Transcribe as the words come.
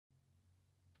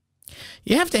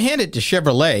You have to hand it to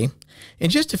Chevrolet. In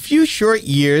just a few short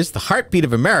years, the heartbeat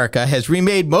of America has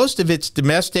remade most of its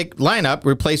domestic lineup,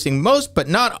 replacing most but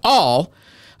not all.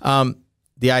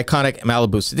 The iconic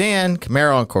Malibu sedan,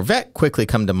 Camaro, and Corvette quickly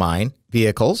come to mind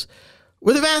vehicles,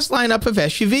 with a vast lineup of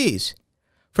SUVs.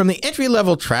 From the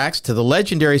entry-level Trax to the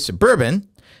legendary Suburban,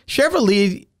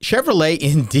 Chevrolet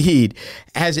indeed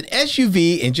has an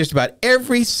SUV in just about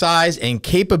every size and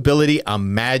capability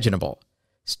imaginable.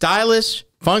 Stylish,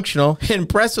 functional, and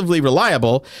impressively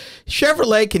reliable,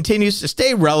 Chevrolet continues to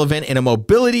stay relevant in a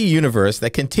mobility universe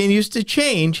that continues to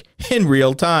change in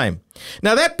real time.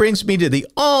 Now that brings me to the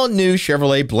all-new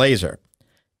Chevrolet Blazer.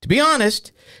 To be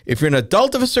honest, if you're an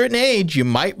adult of a certain age, you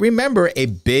might remember a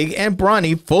big and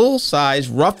brawny, full-size,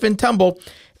 rough and tumble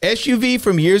SUV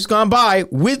from years gone by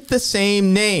with the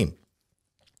same name.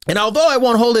 And although I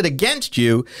won't hold it against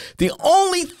you, the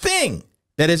only thing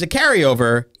that is a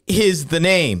carryover is the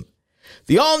name.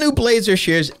 The all-new Blazer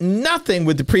shares nothing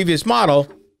with the previous model,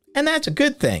 and that's a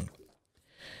good thing.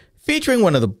 Featuring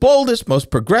one of the boldest,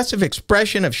 most progressive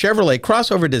expression of Chevrolet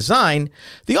crossover design,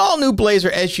 the all-new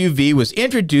Blazer SUV was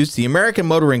introduced to the American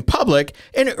motoring public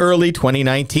in early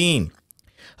 2019.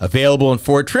 Available in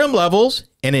 4 trim levels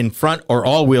and in front or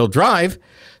all-wheel drive,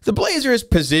 the Blazer is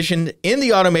positioned in the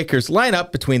automaker's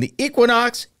lineup between the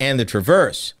Equinox and the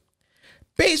Traverse.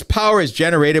 Base power is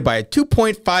generated by a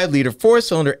 2.5-liter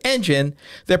 4-cylinder engine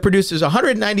that produces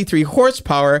 193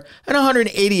 horsepower and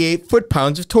 188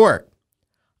 foot-pounds of torque.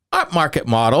 Upmarket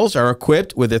models are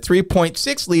equipped with a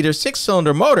 3.6-liter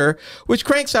 6-cylinder motor, which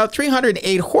cranks out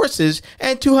 308 horses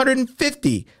and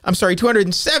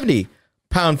 270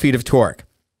 pound-feet of torque.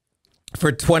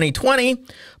 For 2020,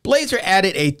 Blazer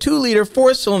added a 2-liter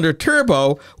 4-cylinder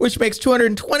turbo, which makes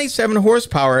 227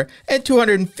 horsepower and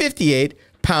 258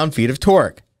 pound-feet of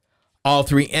torque. All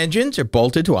 3 engines are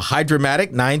bolted to a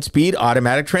Hydra-Matic 9-speed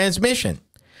automatic transmission.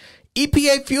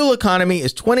 EPA fuel economy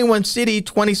is 21 city,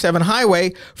 27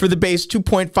 highway for the base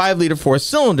 2.5-liter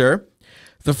 4-cylinder.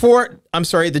 The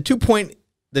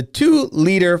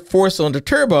 2-liter 4-cylinder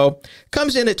turbo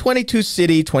comes in at 22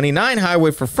 city, 29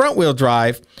 highway for front-wheel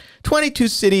drive, 22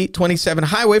 city, 27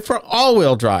 highway for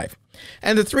all-wheel drive.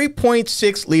 And the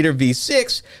 3.6-liter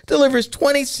V6 delivers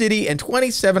 20 city and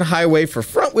 27 highway for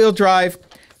front-wheel drive,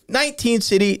 19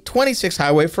 city, 26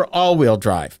 highway for all-wheel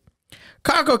drive.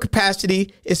 Cargo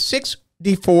capacity is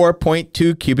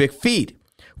 64.2 cubic feet,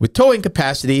 with towing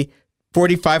capacity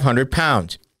 4,500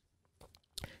 pounds.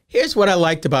 Here's what I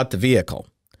liked about the vehicle.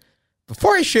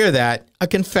 Before I share that, a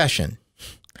confession.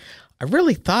 I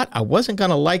really thought I wasn't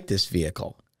going to like this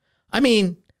vehicle. I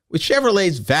mean, with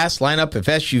Chevrolet's vast lineup of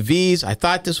SUVs, I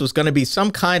thought this was going to be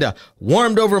some kind of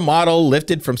warmed-over model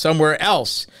lifted from somewhere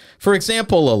else. For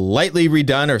example, a lightly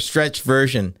redone or stretched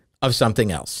version of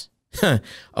something else.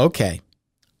 Okay,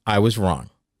 I was wrong.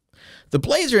 The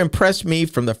Blazer impressed me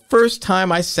from the first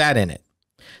time I sat in it.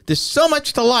 There's so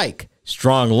much to like.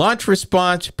 Strong launch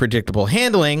response, predictable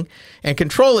handling, and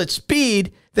control at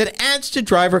speed that adds to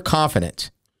driver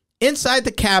confidence. Inside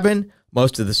the cabin,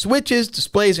 most of the switches,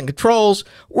 displays, and controls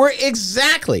were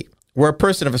exactly where a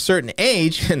person of a certain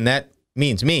age, and that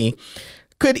means me,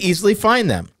 could easily find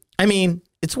them. I mean,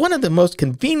 it's one of the most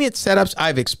convenient setups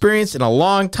I've experienced in a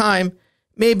long time,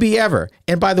 maybe ever.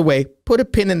 And by the way, put a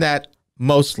pin in that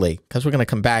mostly, because we're going to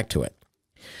come back to it.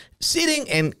 Seating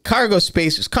and cargo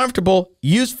space is comfortable,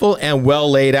 useful, and well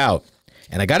laid out.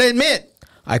 And I got to admit,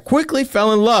 I quickly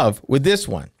fell in love with this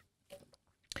one.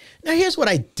 Now, here's what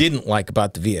I didn't like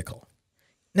about the vehicle.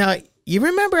 Now, you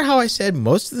remember how I said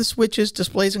most of the switches,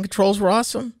 displays, and controls were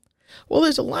awesome? Well,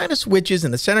 there's a line of switches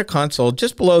in the center console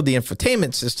just below the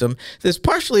infotainment system that's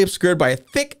partially obscured by a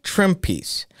thick trim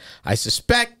piece. I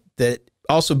suspect that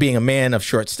also being a man of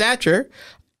short stature,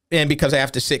 and because I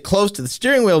have to sit close to the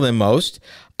steering wheel than most,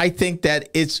 I think that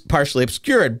it's partially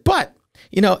obscured. But,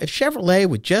 you know, if Chevrolet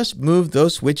would just move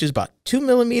those switches about 2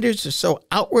 millimeters or so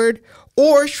outward,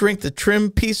 or shrink the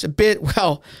trim piece a bit,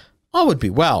 well, all would be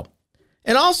well.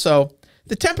 And also,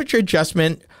 the temperature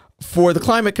adjustment for the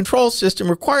climate control system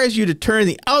requires you to turn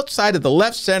the outside of the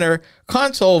left center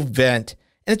console vent,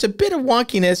 and it's a bit of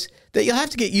wonkiness that you'll have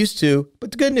to get used to,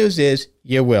 but the good news is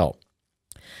you will.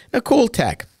 Now, cool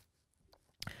tech.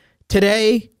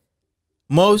 Today,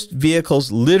 most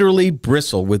vehicles literally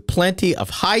bristle with plenty of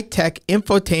high-tech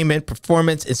infotainment,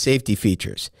 performance, and safety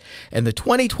features, and the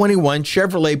 2021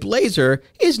 Chevrolet Blazer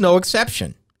is no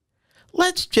exception.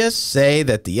 Let's just say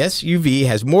that the SUV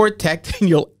has more tech than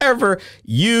you'll ever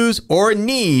use or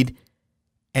need,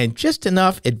 and just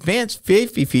enough advanced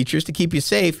safety features to keep you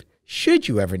safe should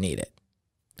you ever need it.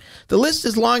 The list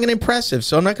is long and impressive,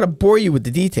 so I'm not going to bore you with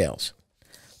the details.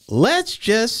 Let's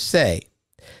just say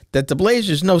that the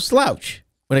Blazer's no slouch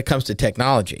when it comes to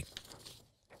technology.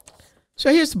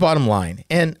 So here's the bottom line,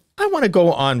 and I want to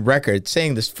go on record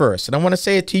saying this first, and I want to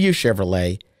say it to you,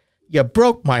 Chevrolet. You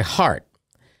broke my heart.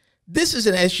 This is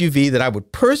an SUV that I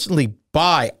would personally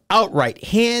buy outright,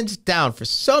 hands down, for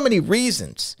so many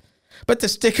reasons. But the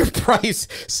sticker price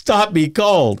stopped me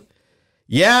cold.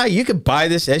 Yeah, you could buy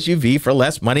this SUV for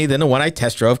less money than the one I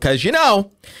test drove because, you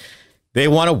know, they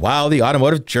want to wow the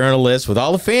automotive journalists with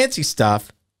all the fancy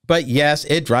stuff. But yes,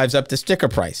 it drives up the sticker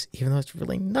price, even though it's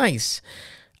really nice.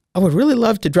 I would really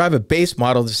love to drive a base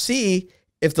model to see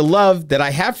if the love that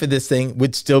I have for this thing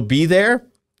would still be there.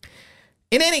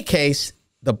 In any case,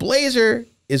 the Blazer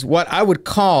is what I would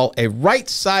call a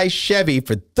right-size Chevy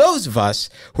for those of us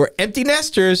who are empty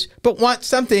nesters but want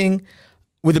something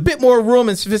with a bit more room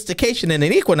and sophistication than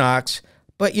an Equinox,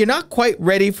 but you're not quite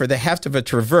ready for the heft of a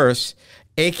Traverse,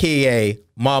 aka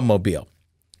Mommobile.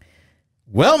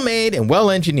 Well made and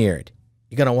well engineered.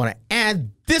 You're going to want to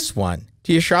add this one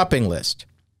to your shopping list.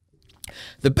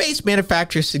 The base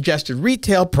manufacturer's suggested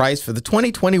retail price for the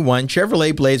 2021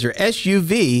 Chevrolet Blazer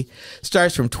SUV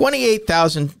starts from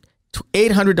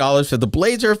 $28,800 for the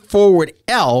Blazer Forward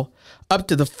L up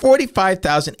to the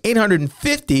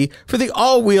 $45,850 for the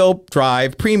all-wheel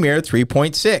drive Premier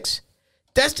 3.6.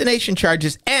 Destination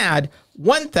charges add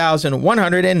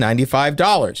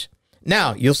 $1,195.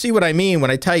 Now, you'll see what I mean when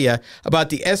I tell you about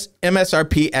the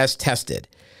MSRP as tested.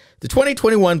 The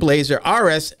 2021 Blazer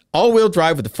RS all-wheel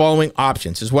drive with the following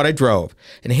options is what I drove.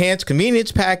 Enhanced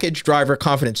Convenience Package, Driver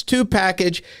Confidence 2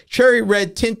 Package, Cherry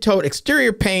Red Tint Tote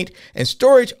Exterior Paint, and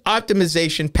Storage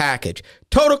Optimization Package.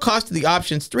 Total cost of the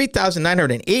options,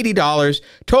 $3,980.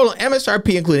 Total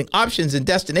MSRP, including options and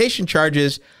destination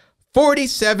charges,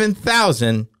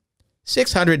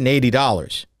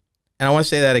 $47,680. And I want to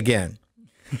say that again.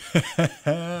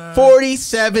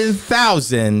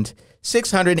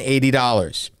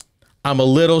 $47,680. I'm a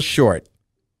little short.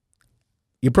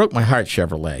 You broke my heart,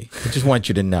 Chevrolet. I just want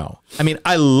you to know. I mean,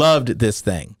 I loved this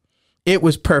thing. It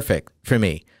was perfect for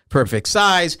me. Perfect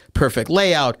size, perfect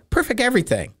layout, perfect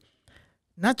everything.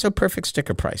 Not so perfect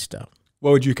sticker price, though.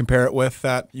 What would you compare it with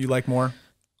that you like more?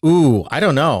 Ooh, I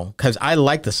don't know, because I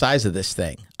like the size of this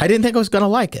thing. I didn't think I was going to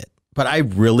like it, but I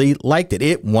really liked it.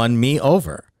 It won me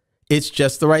over. It's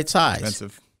just the right size.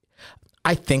 Expensive.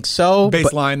 I think so.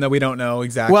 Baseline, though, we don't know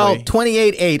exactly. Well,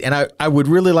 28.8, and I would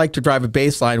really like to drive a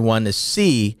baseline one to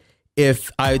see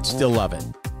if I'd still love it.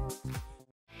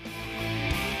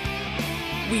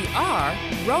 We are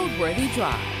Roadworthy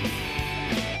Drive.